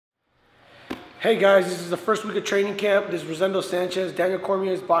Hey guys, this is the first week of training camp. This is Rosendo Sanchez, Daniel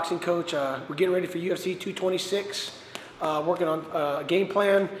Cormier's boxing coach. We're getting ready for UFC 226, working on a game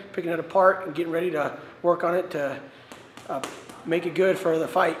plan, picking it apart, and getting ready to work on it to make it good for the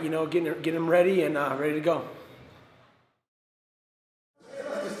fight. You know, getting them ready and ready to go.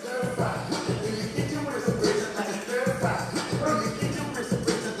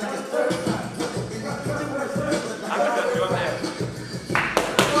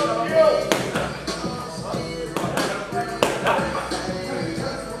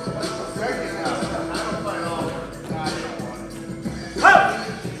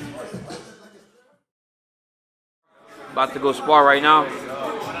 About to go spar right now.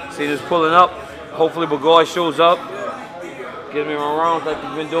 See this pulling up. Hopefully Bagoy shows up. Gives me my rounds like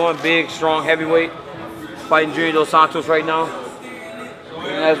he's been doing. Big, strong, heavyweight. Fighting Junior Dos Santos right now.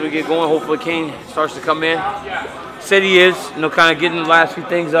 And as we get going, hopefully Kane starts to come in. Said he is, you know, kind of getting the last few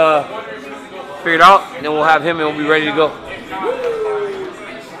things figured out. And then we'll have him and we'll be ready to go.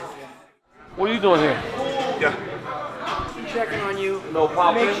 What are you doing here? Yeah. Checking on you. No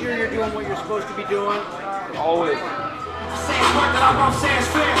problem. Make sure you're doing what you're supposed to be doing. Always.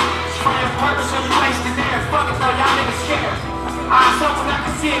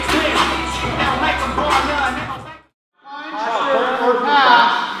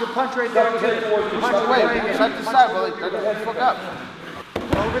 You punch right there. Punch Wait, side to side, but like, that won't fuck up.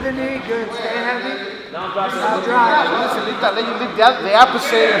 over the knee. Good. Stay heavy. Now drop it. Now drive. Listen, let you lick the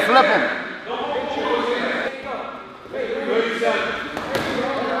opposite and flip him.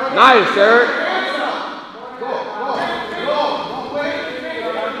 Nice, Eric.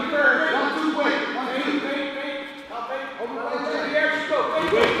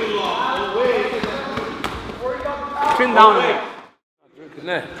 Pin down to me. Drinking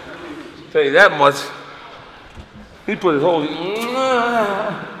that. Tell you that much. He put his whole.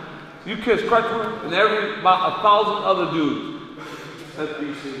 You kiss Cracker and about 1,000 other dudes. That's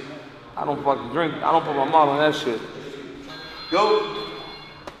BC. I don't fucking drink. I don't put my mouth on that shit. Go.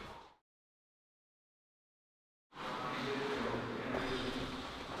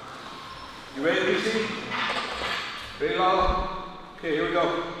 You ready, BC? Ready, Lalo? Okay, here we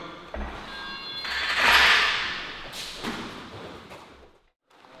go.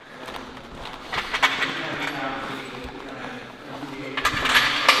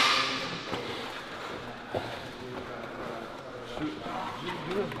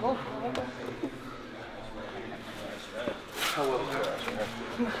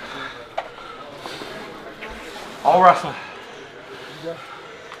 All wrestling.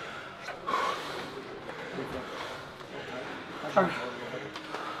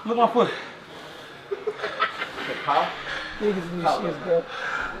 Look at my foot. How? You can see his good.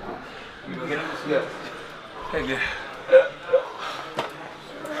 You get him? Yeah. Hey, good.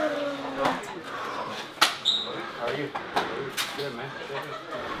 How are you? Good, man.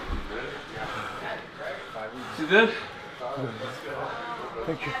 You good?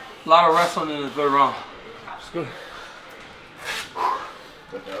 Thank you. A lot of wrestling in the third round. It's good.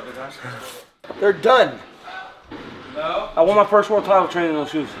 They're done. No. I won my first world title training in those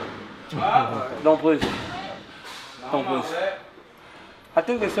shoes. Don't please. Don't please. I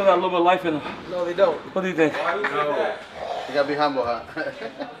think they still got a little bit of life in them. No, they don't. What do you think? No. You gotta be humble, huh?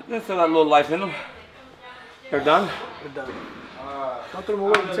 They still got a little life in them. They're done? They're done. Don't throw them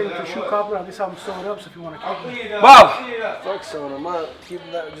away and take them to shoe copper. At least have them sewn up so if you want to keep them. Bob! Fuck sewing them up. Keep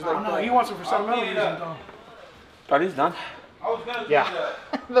them that, just like that. He wants them for sentimental reason though. Are these done? Yeah.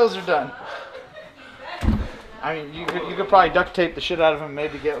 Those are done. I mean, you could probably duct tape the shit out of them,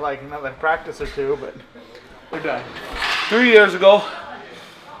 maybe get like another practice or two, but they're done. 3 years ago,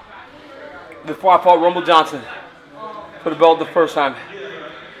 before I fought Rumble Johnson for the belt the first time,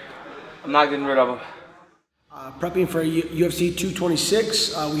 I'm not getting rid of him. Prepping for UFC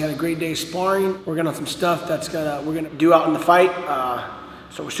 226. We had a great day of sparring. Working on some stuff we're gonna do out in the fight.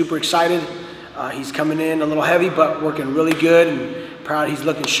 So we're super excited. He's coming in a little heavy, but working really good and proud. He's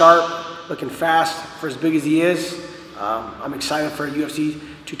looking sharp, looking fast for as big as he is. I'm excited for UFC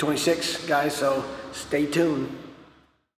 226, guys. So stay tuned.